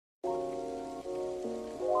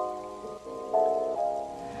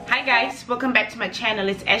Hi guys, welcome back to my channel.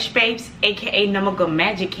 It's Ash Babes aka Namibian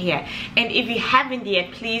Magic here, and if you haven't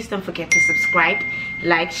yet, please don't forget to subscribe,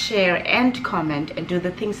 like, share and comment, and do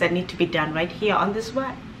the things that need to be done right here on this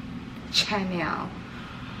channel.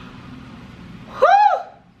 Whew!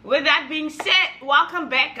 With that being said, welcome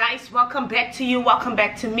back guys, welcome back to you, welcome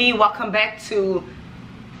back to me, welcome back to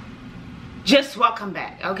just welcome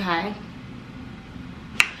back. Okay,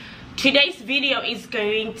 today's video is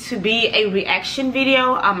going to be a reaction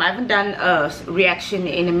video. I haven't done a reaction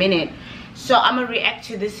in a minute, so I'm gonna react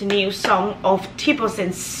to this new song of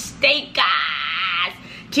TBOZZ Steakers.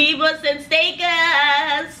 TBOZZ and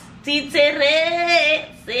Steakers.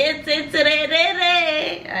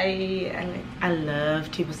 I love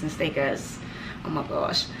TBOZZ and Steakers. Oh my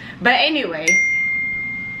gosh. But anyway,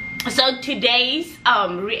 so today's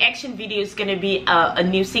reaction video is gonna be a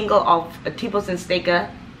new single of TBOZZ and Steakers.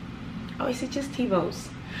 Or is it just TBOZZ?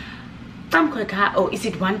 Oh, is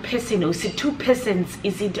it one person or is it two persons?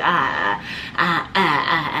 Is it a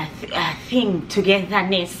thing,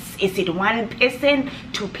 togetherness? Is it one person,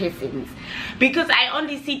 two persons? Because I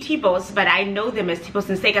only see TBOZZ, but I know them as TBOZZ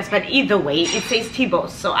and Steakers. But either way, it says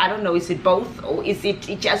TBOZZ, so I don't know, is it both or is it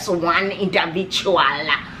just one individual?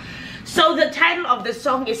 So the title of the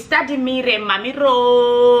song is MIRE, MAMIRO.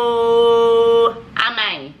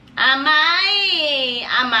 Am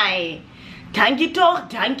I? Thank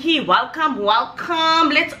you, welcome.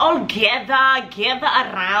 Let's all gather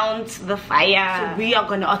around the fire. So we are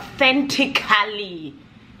gonna authentically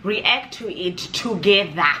react to it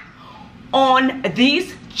together on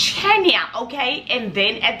this channel, okay? And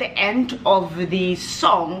then at the end of the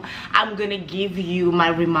song, I'm gonna give you my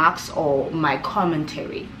remarks or my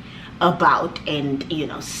commentary about, and you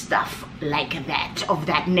know, stuff like that, of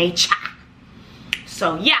that nature.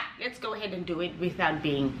 So yeah, let's go ahead and do it without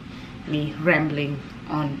being me rambling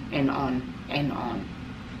on and on and on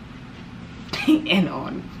and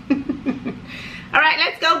on. All right,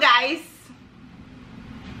 let's go guys.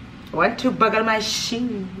 I want to buckle my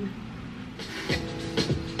shoe.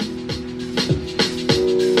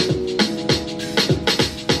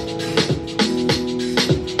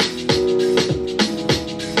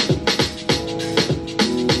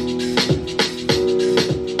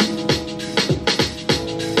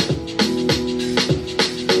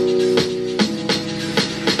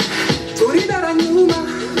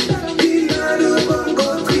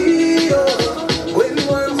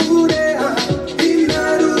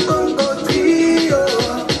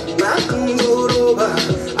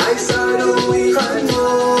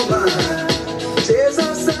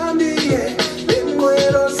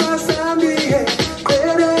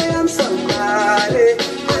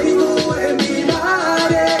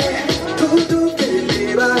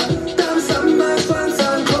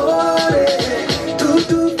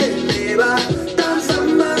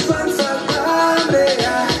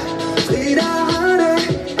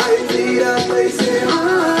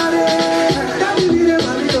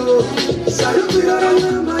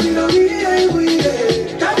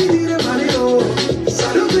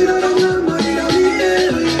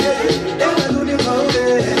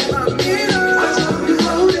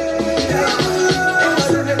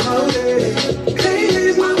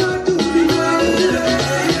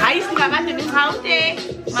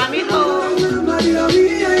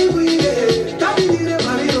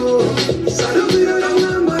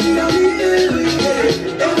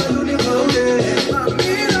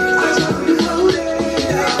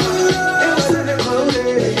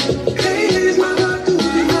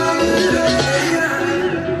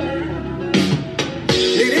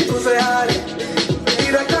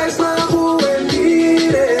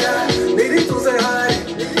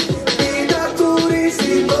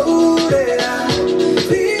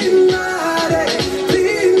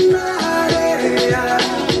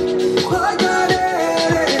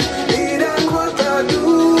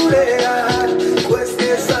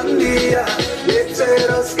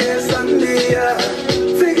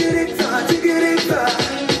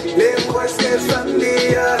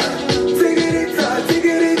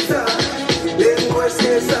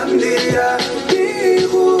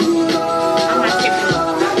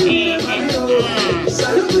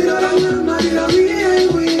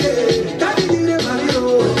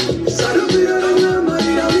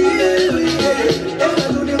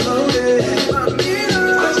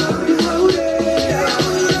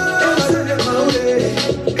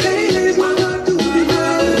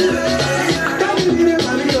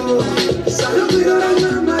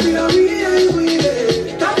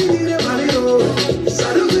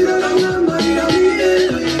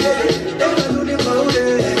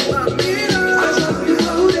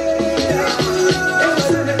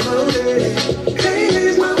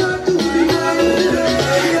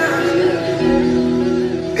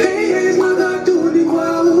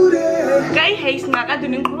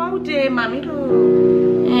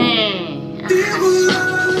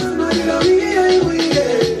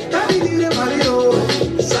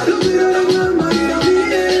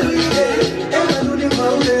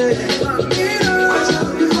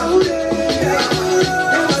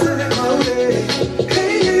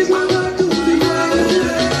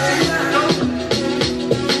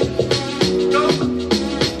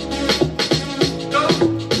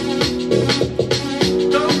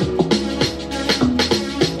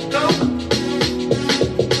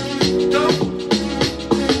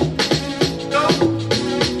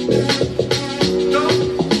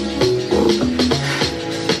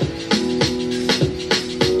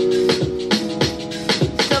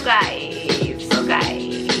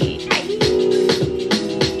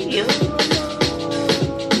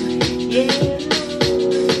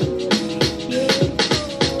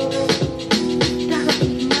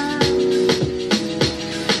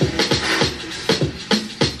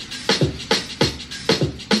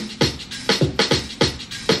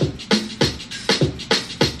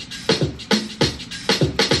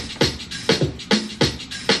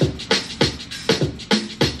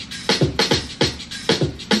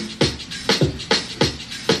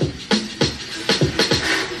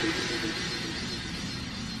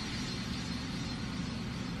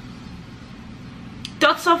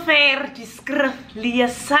 sover die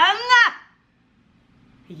skriflesing.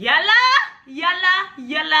 Julle,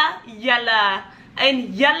 en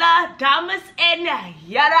julle dames en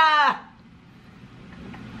here.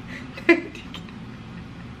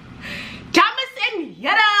 Dames en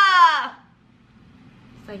here.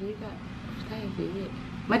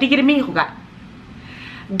 Maar die keer mee gegaan.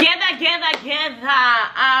 Gather.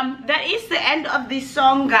 That is the end of this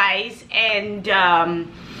song, guys, and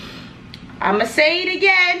I'ma say it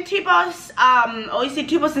again. TBOZZ, or is it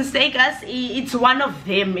TBOZZ and Steakers? It's one of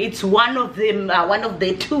them. It's one of them. One of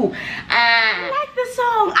the two. I like the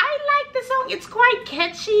song. It's quite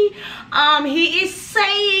catchy. He is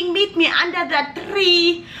saying, "Meet me under the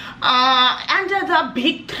tree, under the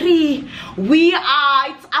big tree.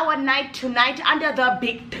 It's our night tonight under the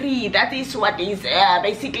big tree." That is what he's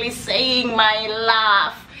basically saying, my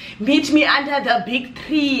love. Meet me under the big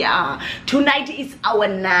tree. Tonight is our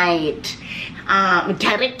night.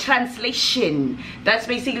 Direct translation. That's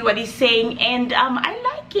basically what he's saying, and I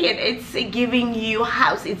like it. It's giving you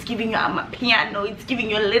house. It's giving you a piano. It's giving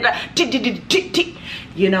you a little tick,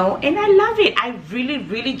 you know. And I love it. I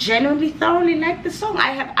really, genuinely, thoroughly like the song.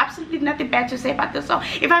 I have absolutely nothing bad to say about the song.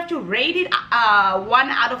 If I have to rate it 1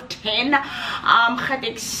 out of 10, gaat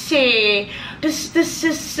ek sê ek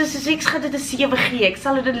gaan dit 'n 7 gee. Ek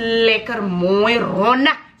sal dit 'n lekker mooi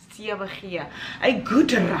ronde 7 gee. A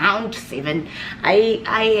good round 7. I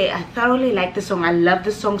thoroughly like the song. I love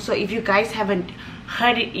the song. So if you guys haven't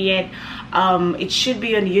heard it yet, it should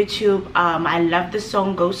be on YouTube. I love the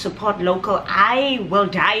song. Go support local. I will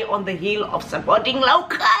die on the hill of supporting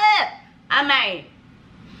local. I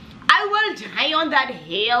will die on that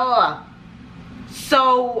hill.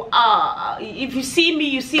 So if you see me,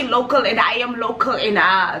 you see local, and I am local, and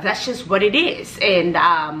that's just what it is. And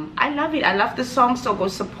I love it. I love the song. So go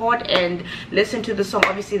support and listen to the song.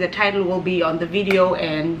 Obviously the title will be on the video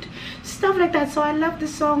and stuff like that. So I love the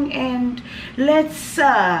song, and let's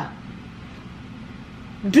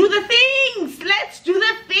do the things. Let's do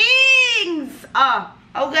the things.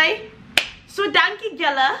 Okay, so dankie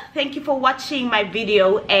julle. Thank you for watching my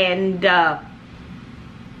video, and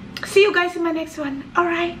see you guys in my next one. All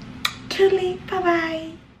right, truly, bye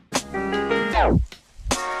bye.